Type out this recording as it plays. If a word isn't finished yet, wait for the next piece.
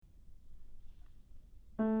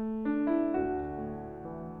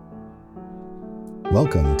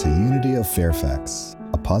Welcome to Unity of Fairfax,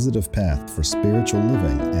 a positive path for spiritual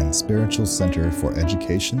living and spiritual center for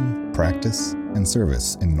education, practice, and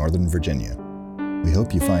service in Northern Virginia. We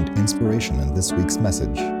hope you find inspiration in this week's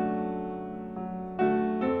message.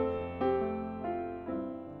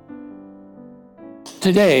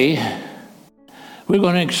 Today, we're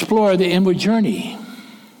going to explore the inward journey.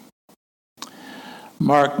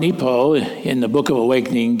 Mark Nepo, in the Book of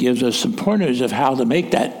Awakening, gives us some pointers of how to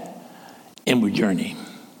make that inward journey.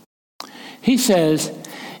 He says,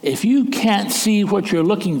 if you can't see what you're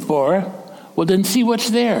looking for, well, then see what's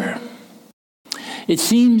there. It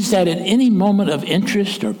seems that at any moment of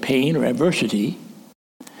interest or pain or adversity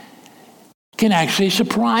can actually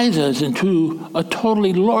surprise us into a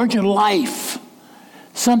totally larger life,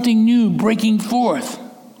 something new breaking forth,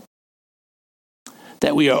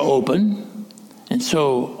 that we are open, and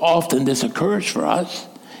so often this occurs for us,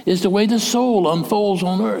 is the way the soul unfolds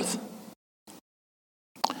on earth.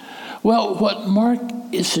 Well, what Mark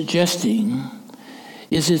is suggesting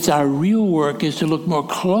is that our real work is to look more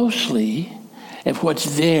closely at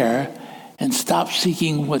what's there and stop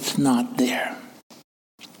seeking what's not there.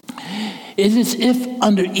 It is as if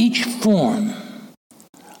under each form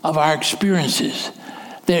of our experiences,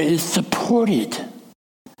 there is supported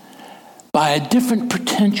by a different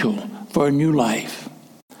potential for a new life.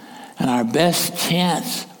 And our best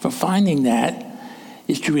chance for finding that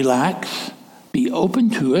is to relax, be open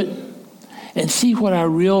to it, and see what our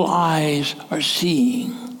real eyes are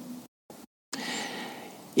seeing.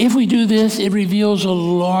 If we do this, it reveals a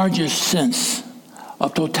larger sense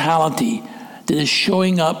of totality that is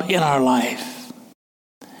showing up in our life.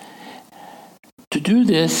 To do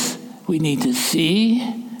this, we need to see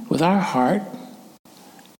with our heart,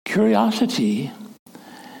 curiosity,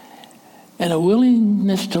 and a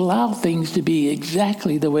willingness to allow things to be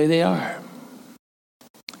exactly the way they are.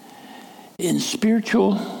 In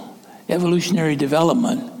spiritual evolutionary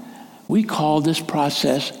development, we call this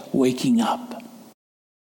process waking up.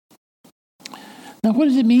 Now, what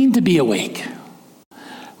does it mean to be awake?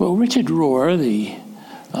 Well, Richard Rohr, the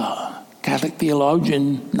Catholic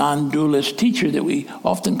theologian, non-dualist teacher that we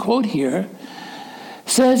often quote here,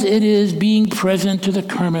 says it is being present to the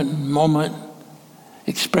current moment,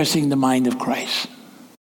 expressing the mind of Christ.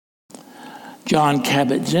 John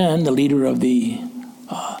Kabat-Zinn, the leader of the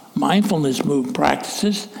mindfulness movement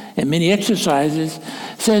practices and many exercises,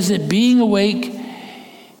 says that being awake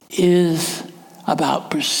is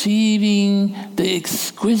about perceiving the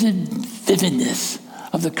exquisite vividness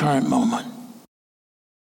of the current moment.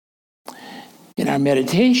 In our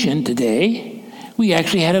meditation today, we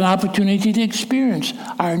actually had an opportunity to experience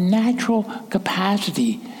our natural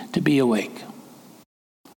capacity to be awake.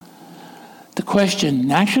 The question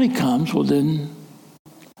naturally comes, well then,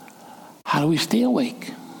 how do we stay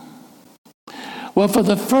awake? Well, for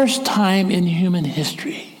the first time in human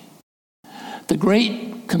history, the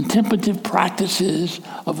great contemplative practices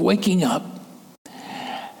of waking up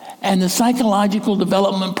and the psychological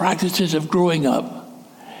development practices of growing up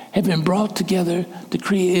have been brought together to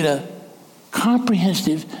create a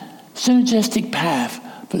comprehensive, synergistic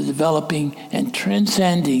path for developing and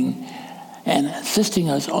transcending and assisting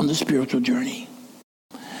us on the spiritual journey.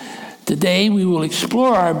 Today, we will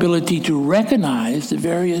explore our ability to recognize the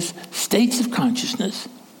various states of consciousness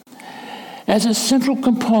as a central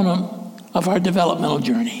component of our developmental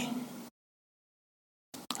journey.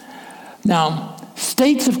 Now,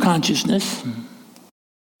 states of consciousness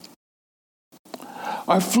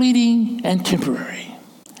are fleeting and temporary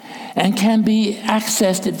and can be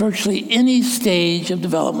accessed at virtually any stage of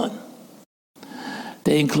development.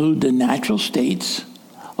 They include the natural states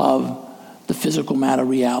of the physical matter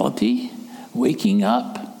reality, waking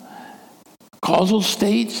up, causal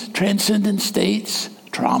states, transcendent states,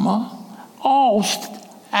 trauma, all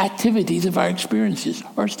activities of our experiences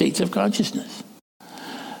or states of consciousness.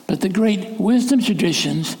 But the great wisdom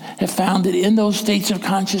traditions have found that in those states of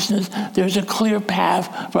consciousness, there's a clear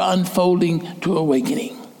path for unfolding to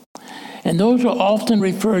awakening. And those are often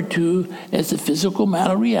referred to as the physical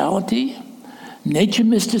matter reality, nature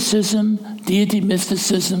mysticism, deity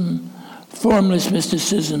mysticism, formless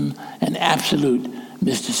mysticism, and absolute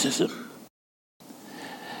mysticism.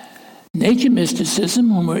 Nature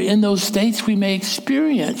mysticism, when we're in those states, we may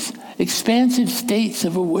experience expansive states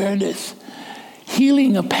of awareness,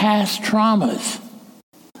 healing of past traumas.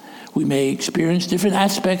 We may experience different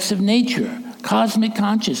aspects of nature, cosmic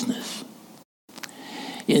consciousness.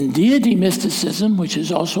 In deity mysticism, which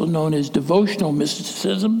is also known as devotional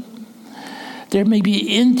mysticism, there may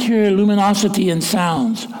be interior luminosity in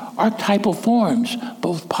sounds, archetypal forms,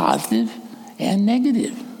 both positive and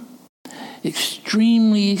negative.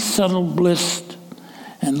 Extremely subtle bliss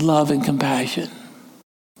and love and compassion.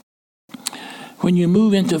 When you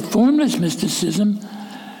move into formless mysticism,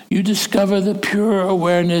 you discover the pure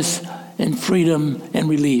awareness and freedom and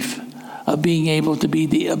relief of being able to be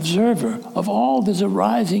the observer of all that's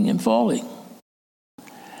arising and falling.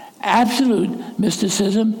 Absolute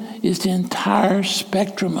mysticism is the entire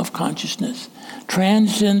spectrum of consciousness,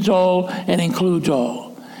 transcends all and includes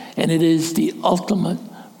all, and it is the ultimate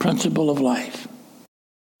principle of life.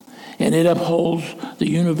 And it upholds the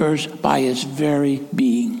universe by its very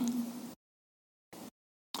being.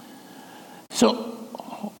 So,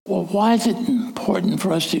 well, why is it important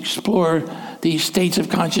for us to explore these states of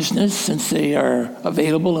consciousness, since they are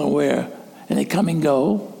available and aware and they come and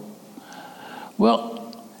go? Well,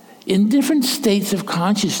 in different states of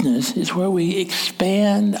consciousness is where we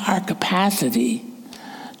expand our capacity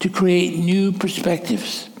to create new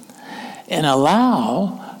perspectives and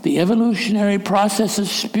allow the evolutionary process of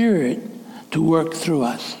spirit to work through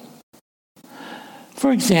us.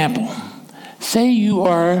 For example, say you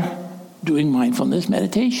are doing mindfulness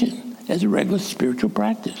meditation as a regular spiritual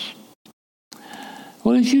practice.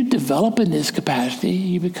 Well, as you develop in this capacity,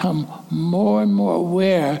 you become more and more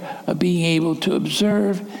aware of being able to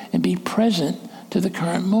observe and be present to the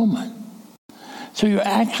current moment. So you're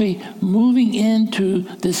actually moving into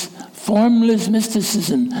this formless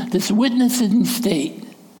mysticism, this witnessing state,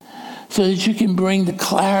 so that you can bring the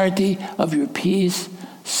clarity of your peace,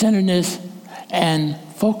 centeredness, and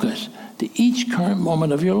focus to each current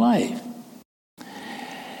moment of your life.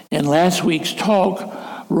 In last week's talk,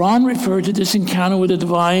 Ron referred to this encounter with the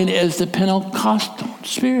divine as the Pentecostal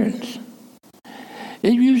experience.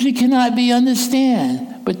 It usually cannot be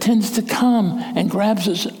understood, but tends to come and grabs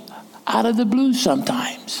us out of the blue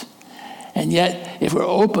sometimes. And yet, if we're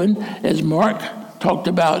open, as Mark talked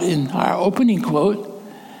about in our opening quote,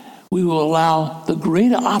 we will allow the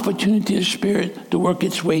greater opportunity of spirit to work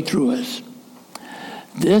its way through us.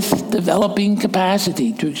 This developing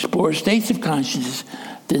capacity to explore states of consciousness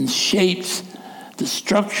then shapes the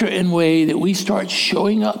structure and way that we start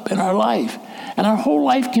showing up in our life. And our whole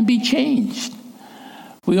life can be changed.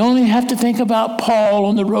 We only have to think about Paul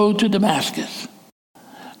on the road to Damascus,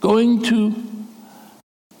 going to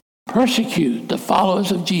persecute the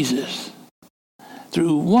followers of Jesus.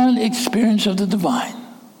 Through one experience of the divine,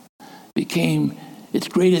 became its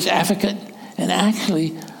greatest advocate and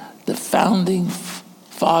actually the founding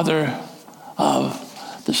father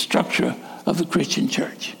of the structure of the Christian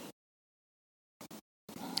church.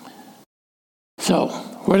 So,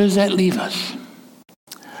 where does that leave us?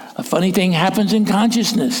 A funny thing happens in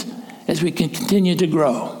consciousness as we can continue to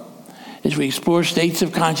grow. As we explore states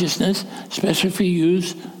of consciousness, especially if we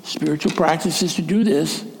use spiritual practices to do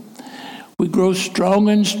this, we grow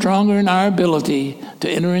stronger and stronger in our ability to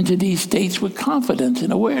enter into these states with confidence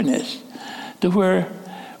and awareness, to where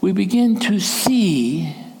we begin to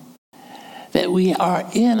see that we are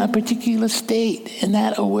in a particular state, and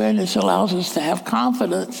that awareness allows us to have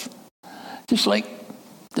confidence, just like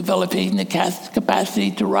developing the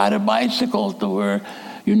capacity to ride a bicycle to where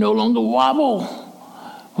you no longer wobble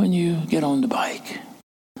when you get on the bike.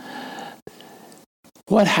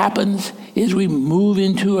 What happens is we move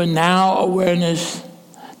into a now awareness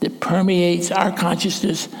that permeates our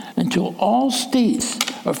consciousness until all states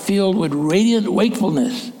are filled with radiant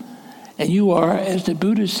wakefulness, and you are, as the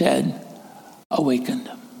Buddha said, awakened.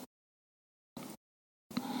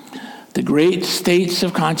 The great states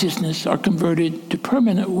of consciousness are converted to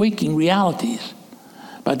permanent waking realities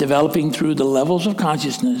by developing through the levels of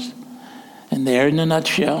consciousness, and there, in a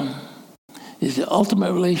nutshell, is the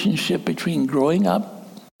ultimate relationship between growing up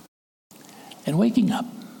and waking up.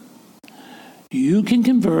 You can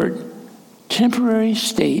convert temporary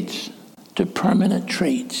states to permanent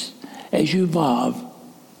traits as you evolve.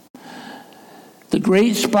 The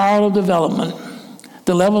great spiral of development,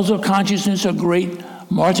 the levels of consciousness are great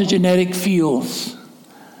morphogenetic fields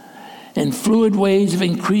and fluid waves of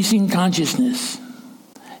increasing consciousness.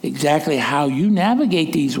 Exactly how you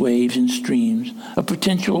navigate these waves and streams of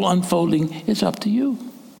potential unfolding is up to you.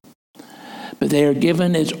 But they are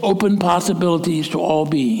given as open possibilities to all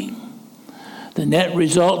being. The net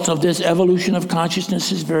results of this evolution of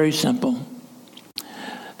consciousness is very simple.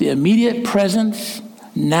 The immediate presence,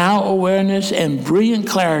 now awareness, and brilliant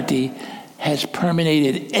clarity has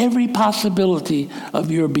permeated every possibility of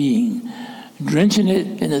your being, drenching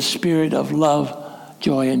it in a spirit of love,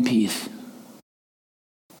 joy, and peace.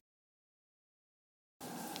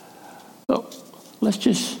 So let's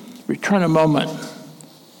just return a moment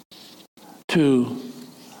to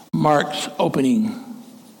Mark's opening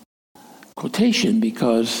quotation,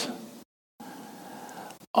 because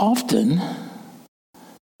often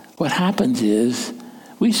what happens is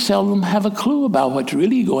we seldom have a clue about what's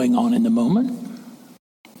really going on in the moment.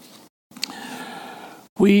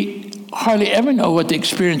 We hardly ever know what the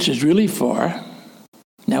experience is really for.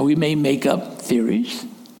 Now, we may make up theories.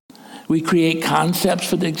 We create concepts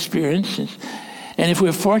for the experiences. And if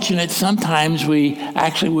we're fortunate, sometimes we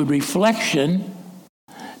actually, with reflection,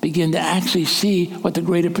 begin to actually see what the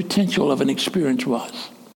greater potential of an experience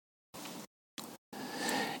was.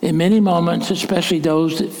 In many moments, especially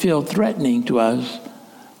those that feel threatening to us,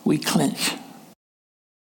 we clench.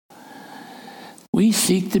 We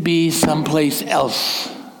seek to be someplace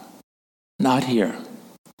else, not here.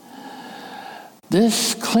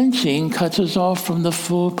 This clenching cuts us off from the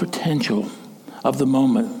full potential of the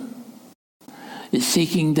moment. It's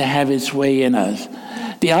seeking to have its way in us.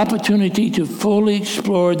 The opportunity to fully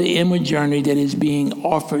explore the inward journey that is being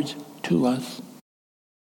offered to us.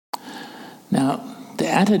 Now, the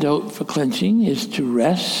antidote for clenching is to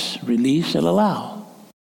rest, release, and allow.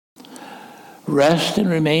 Rest and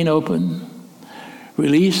remain open.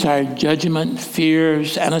 Release our judgment,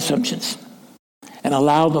 fears, and assumptions. And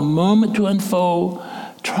allow the moment to unfold,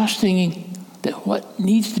 trusting that what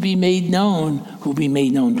needs to be made known will be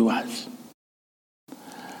made known to us.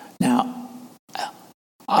 Now,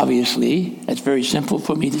 obviously, it's very simple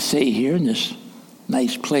for me to say here in this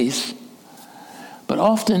nice place. But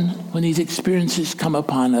often, when these experiences come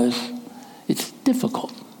upon us, it's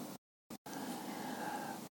difficult.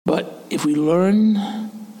 But if we learn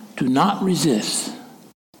to not resist,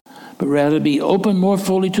 but rather be open more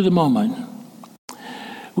fully to the moment,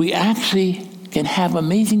 we actually can have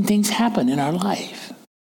amazing things happen in our life.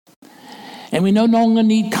 And we no longer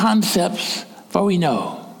need concepts, for we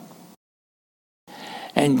know.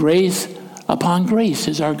 And grace upon grace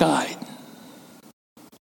is our guide.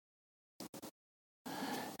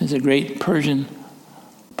 As a great Persian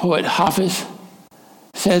poet, Hafiz,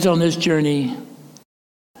 says on this journey,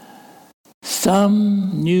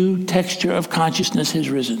 some new texture of consciousness has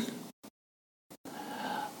risen.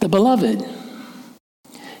 The beloved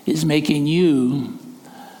is making you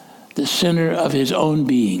the center of his own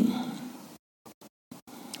being.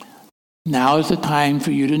 Now is the time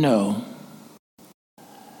for you to know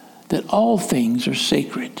that all things are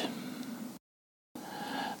sacred.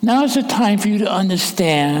 Now is the time for you to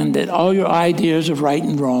understand that all your ideas of right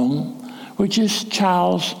and wrong were just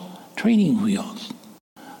child's training wheels,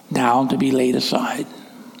 now to be laid aside.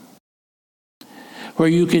 Where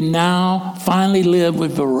you can now finally live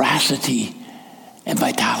with veracity and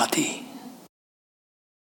vitality.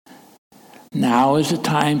 Now is the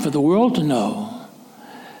time for the world to know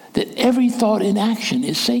that every thought and action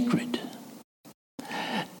is sacred.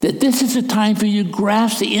 That this is the time for you to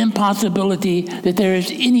grasp the impossibility that there is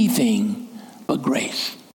anything but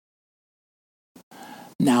grace.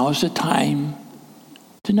 Now is the time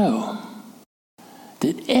to know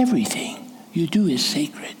that everything you do is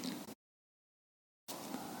sacred.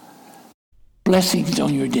 Blessings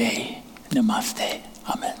on your day. Namaste.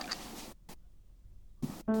 Amen.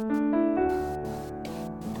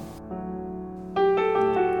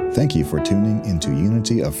 Thank you for tuning into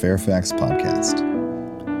Unity of Fairfax podcast.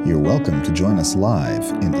 You're welcome to join us live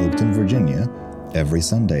in Oakton, Virginia, every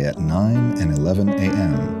Sunday at 9 and 11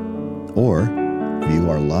 a.m. or view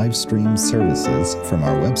our live stream services from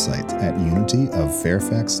our website at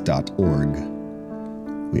unityoffairfax.org.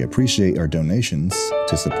 We appreciate our donations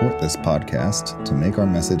to support this podcast to make our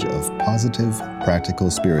message of positive, practical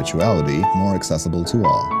spirituality more accessible to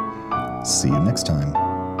all. See you next time.